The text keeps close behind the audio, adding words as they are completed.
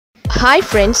Hi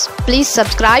friends, please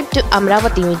subscribe to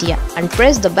Amaravathi Media and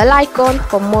press the bell icon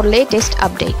for more latest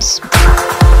updates.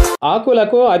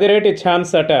 ఆకులకు అదిరేటి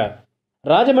chance అట.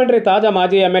 రాజమండ్రి తాజా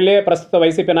మాజీ MLA ప్రస్తుత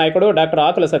YCP నాయకుడు doctor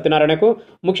ఆకుల సత్యనారాయణకు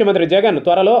ముఖ్యమంత్రి జగన్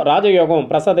త్వరలో రాజయోగం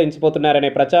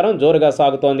ప్రసాదించబోతున్నారనే ప్రచారం జోరుగా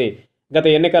సాగుతోంది. గత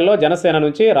ఎన్నికల్లో జనసేన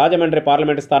నుంచి రాజమండ్రి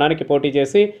పార్లమెంటు స్థానానికి పోటీ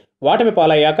చేసి ఓటమి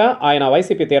పాలయ్యాక ఆయన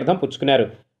వైసీపీ తీర్థం పుచ్చుకున్నారు.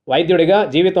 వైద్యుడిగా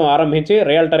జీవితం ఆరంభించి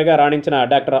రియల్టర్గా రాణించిన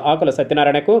డాక్టర్ ఆకుల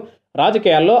సత్యనారాయణకు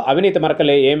రాజకీయాల్లో అవినీతి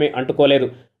మరకలే ఏమీ అంటుకోలేదు.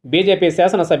 బీజేపీ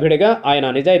శాసనసభ్యుడిగా ఆయన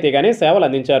నిజాయితీగానే సేవలు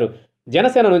అందించారు.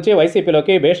 జనసేన నుంచి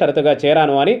వైసీపీలోకి బేషరతుగా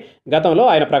చేరాను అని గతంలో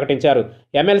ఆయన ప్రకటించారు.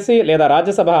 ఎమ్మెల్సీ లేదా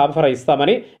రాజ్యసభ ఆఫర్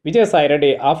ఇస్తామని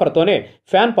విజయసాయిరెడ్డి ఆఫర్తోనే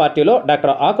ఫ్యాన్ పార్టీలో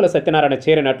డాక్టర్ ఆకుల సత్యనారాయణ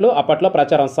చేరినట్లు అప్పట్లో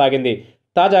ప్రచారం సాగింది.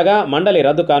 తాజాగా మండలి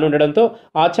రద్దు కానుండడంతో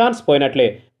ఆ ఛాన్స్ పోయినట్లే.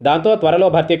 దాంతో త్వరలో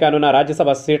భర్తీ కానున్న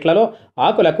రాజ్యసభ సీట్లలో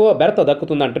ఆకులకు బెర్త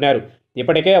దక్కుతుందంటున్నారు.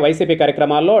 ఇప్పటికే వైసీపీ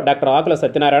కార్యక్రమాల్లో డాక్టర్ ఆకుల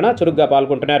సత్యనారాయణ చురుగ్గా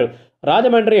పాల్గొంటున్నారు.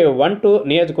 రాజమండ్రి 1-2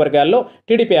 నియోజకవర్గాల్లో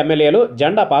టీడీపీ ఎమ్మెల్యేలు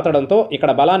జెండా పాతడంతో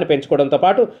ఇక్కడ బలాన్ని పెంచుకోవడంతో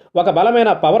పాటు ఒక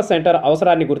బలమైన పవర్ సెంటర్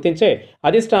అవసరాన్ని గుర్తించే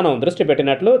అధిష్టానం దృష్టి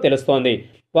పెట్టినట్లు తెలుస్తోంది.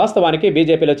 వాస్తవానికి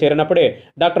బీజేపీలో చేరినప్పుడే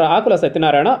డాక్టర్ ఆకుల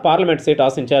సత్యనారాయణ పార్లమెంట్ సీట్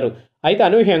ఆశించారు. అయితే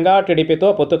అనూహ్యంగా టీడీపీతో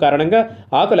పొత్తు కారణంగా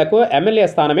ఆకులకు ఎమ్మెల్యే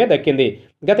స్థానమే దక్కింది.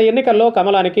 గత ఎన్నికల్లో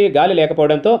కమలానికి గాలి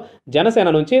లేకపోవడంతో జనసేన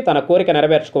నుంచి తన కోరిక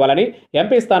నెరవేర్చుకోవాలని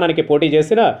ఎంపీ స్థానానికి పోటీ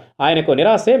చేసినా ఆయనకు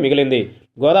నిరాశే మిగిలింది.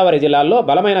 గోదావరి జిల్లాల్లో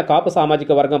బలమైన కాపు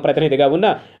సామాజిక వర్గం ప్రతినిధిగా ఉన్న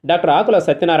డాక్టర్ ఆకుల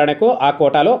సత్యనారాయణకు ఆ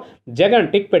కోటాలో జగన్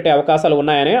టిక్ పెట్టే అవకాశాలు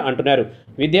ఉన్నాయని అంటున్నారు.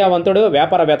 విద్యావంతుడు,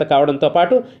 వ్యాపారవేత్త కావడంతో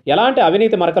పాటు ఎలాంటి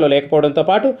అవినీతి మరకలు లేకపోవడంతో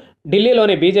పాటు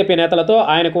ఢిల్లీలోని బీజేపీ నేతలతో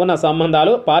ఆయనకు ఉన్న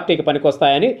సంబంధాలు పార్టీకి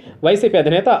పనికొస్తాయని వైసీపీ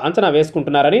అధినేత అంచనా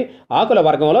వేసుకుంటున్నారని ఆకుల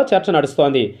వర్గంలో చర్చ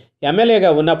నడుస్తోంది. ఎమ్మెల్యేగా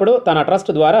ఉన్నప్పుడు తన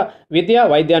ట్రస్ట్ ద్వారా విద్య,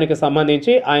 వైద్యానికి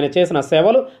సంబంధించి ఆయన చేసిన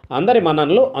సేవలు అందరి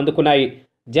మన్ననలు అందుకున్నాయి.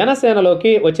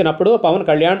 జనసేనలోకి వచ్చినప్పుడు పవన్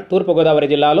కళ్యాణ్ తూర్పుగోదావరి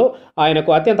జిల్లాలో ఆయనకు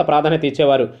అత్యంత ప్రాధాన్యత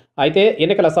ఇచ్చేవారు. అయితే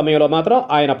ఎన్నికల సమయంలో మాత్రం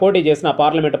ఆయన పోటీ చేసిన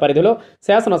పార్లమెంటు పరిధిలో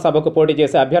శాసనసభకు పోటీ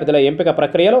చేసే అభ్యర్థుల ఎంపిక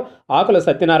ప్రక్రియలో ఆకుల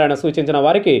సత్యనారాయణ సూచించిన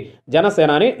వారికి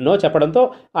జనసేనాని నో చెప్పడంతో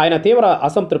ఆయన తీవ్ర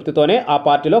అసంతృప్తితోనే ఆ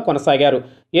పార్టీలో కొనసాగారు.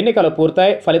 ఎన్నికలు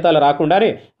పూర్తయి ఫలితాలు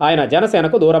రాకుండానే ఆయన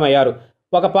జనసేనకు దూరమయ్యారు.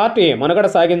 ఒక పార్టీ మనుగడ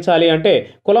సాగించాలి అంటే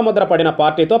కులముద్ర పడిన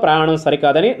పార్టీతో ప్రయాణం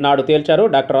సరికాదని నాడు తేల్చారు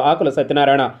డాక్టర్ ఆకుల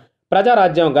సత్యనారాయణ.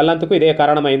 ప్రజారాజ్యం గల్లంతుకు ఇదే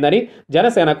కారణమైందని,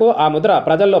 జనసేనకు ఆ ముద్ర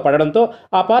ప్రజల్లో పడడంతో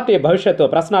ఆ పార్టీ భవిష్యత్తు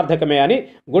ప్రశ్నార్థకమే అని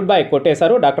గుడ్ బై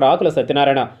కొట్టేశారు డాక్టర్ ఆకుల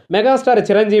సత్యనారాయణ. మెగాస్టార్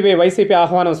చిరంజీవి వైసీపీ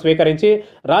ఆహ్వానం స్వీకరించి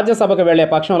రాజ్యసభకు వెళ్లే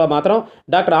పక్షంలో మాత్రం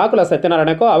డాక్టర్ ఆకుల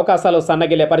సత్యనారాయణకు అవకాశాలు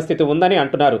సన్నగిల్లే పరిస్థితి ఉందని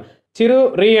అంటున్నారు. చిరు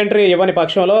రీ ఎంట్రీ ఇవ్వని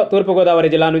పక్షంలో తూర్పుగోదావరి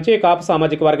జిల్లా నుంచి కాపు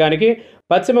సామాజిక వర్గానికి,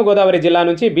 పశ్చిమ గోదావరి జిల్లా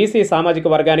నుంచి బీసీ సామాజిక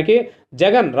వర్గానికి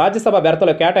జగన్ రాజ్యసభ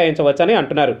బెర్తలు కేటాయించవచ్చని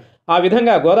అంటున్నారు. ఆ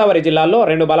విధంగా గోదావరి జిల్లాల్లో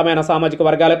 2 బలమైన సామాజిక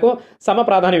వర్గాలకు సమ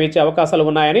ప్రాధాన్యం ఇచ్చే అవకాశాలు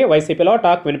ఉన్నాయని వైసీపీలో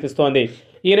టాక్ వినిపిస్తోంది.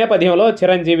 ఈ నేపథ్యంలో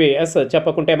చిరంజీవి ఎస్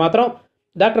చెప్పకుంటే మాత్రం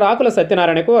డాక్టర్ ఆకుల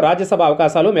సత్యనారాయణకు రాజ్యసభ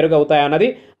అవకాశాలు మెరుగవుతాయన్నది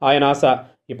ఆయన ఆశ.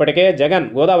 ఇప్పటికే జగన్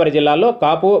గోదావరి జిల్లాల్లో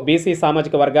కాపు, బీసీ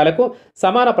సామాజిక వర్గాలకు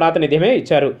సమాన ప్రాతినిధ్యమే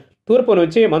ఇచ్చారు. తూర్పు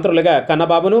నుంచి మంత్రులుగా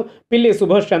కన్నబాబును, పిల్లి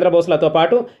సుభాష్ చంద్రబోస్లతో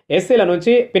పాటు ఎస్సీల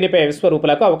నుంచి పినిపే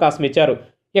విశ్వరూపులకు అవకాశం ఇచ్చారు.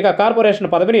 ఇక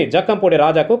కార్పొరేషన్ పదవిని జక్కంపూడి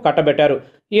రాజాకు కట్టబెట్టారు.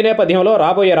 ఈ నేపథ్యంలో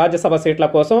రాబోయే రాజ్యసభ సీట్ల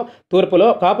కోసం తూర్పులో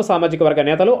కాపు సామాజిక వర్గ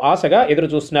నేతలు ఆశగా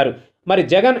ఎదురుచూస్తున్నారు. మరి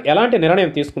జగన్ ఎలాంటి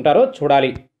నిర్ణయం తీసుకుంటారో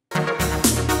చూడాలి.